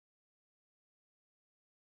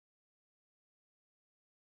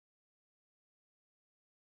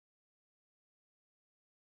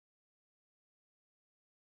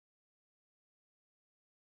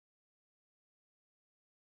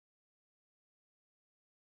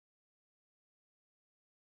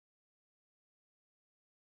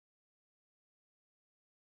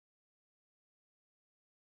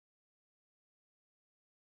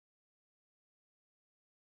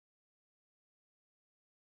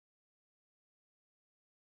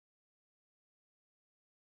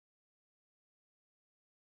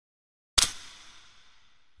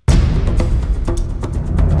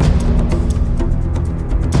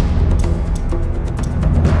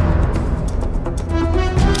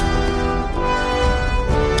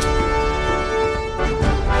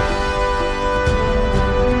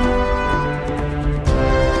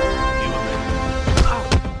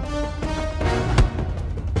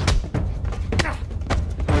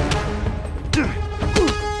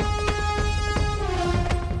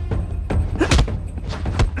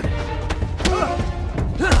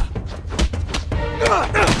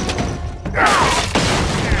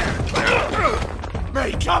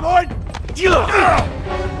on!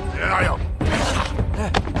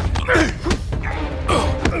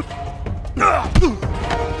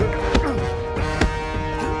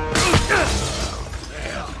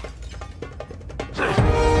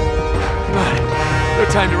 No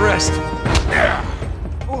time to rest.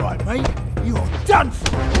 All right, mate. You are done for.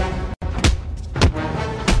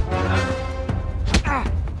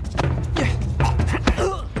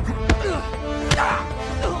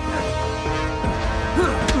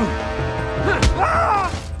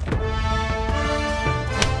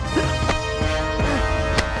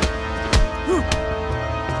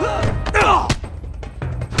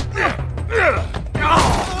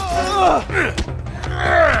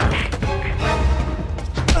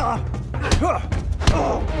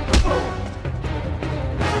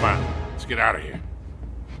 Come on, let's get out of here.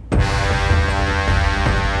 Let's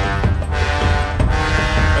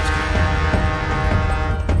go.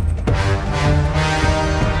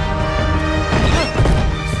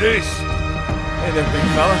 What's this? Hey there, big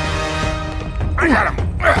fella. I got him.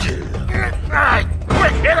 All right,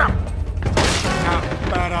 quick, hit him. Not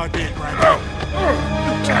bad idea, Greg.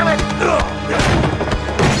 Damn it.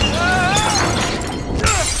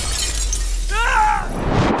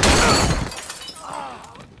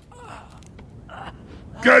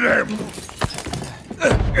 Get him!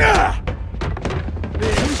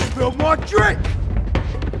 You spilled my drink!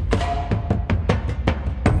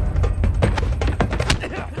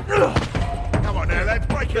 Come on now, let's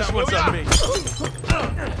break This it up. one's on me.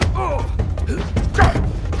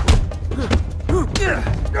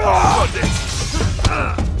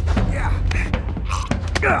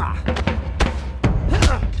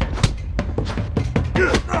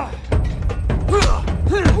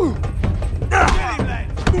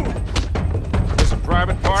 This a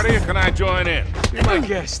private party, or can I join in? Be my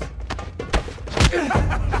guest.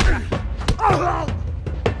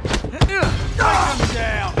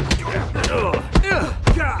 Down!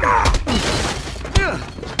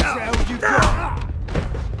 How you got?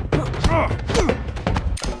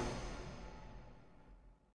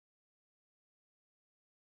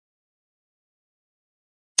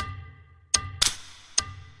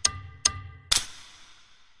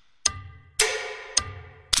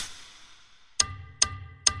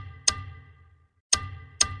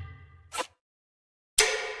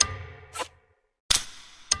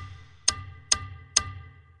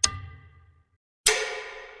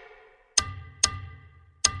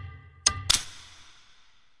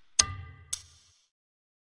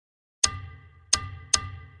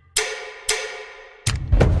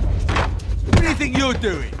 What do you think you're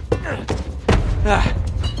doing? Ah,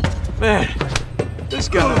 man, this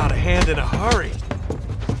got out of hand in a hurry.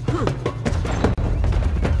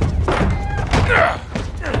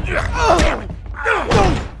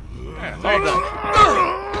 Hold on.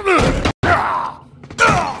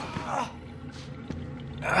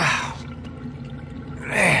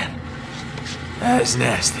 Man, that is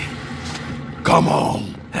nasty. Come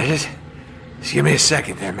on. Just give me a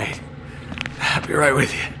second there, mate. I'll be right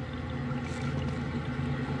with you.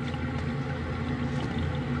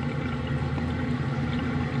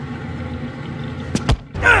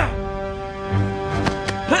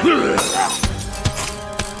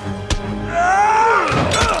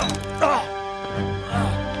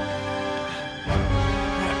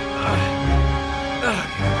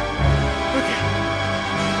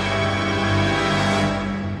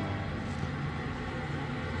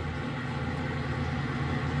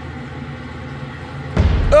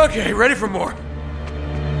 Okay, ready for more.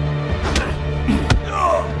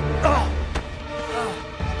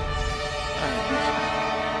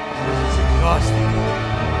 This is exhausting.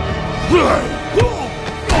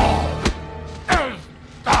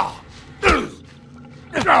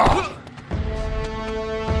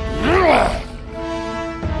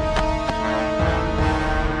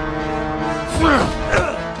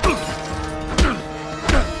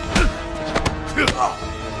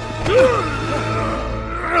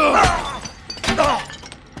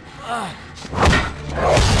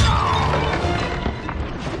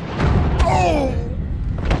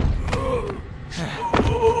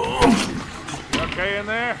 Okay in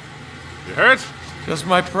there? You hurt? Just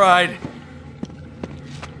my pride.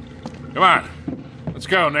 Come on. Let's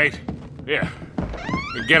go, Nate. Here.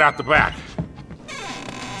 You get out the back.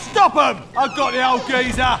 Stop him! I've got the old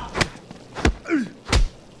geezer!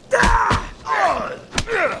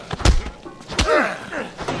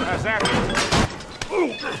 How's that?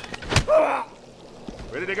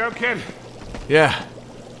 Ready to go, kid? Yeah.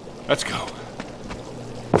 Let's go.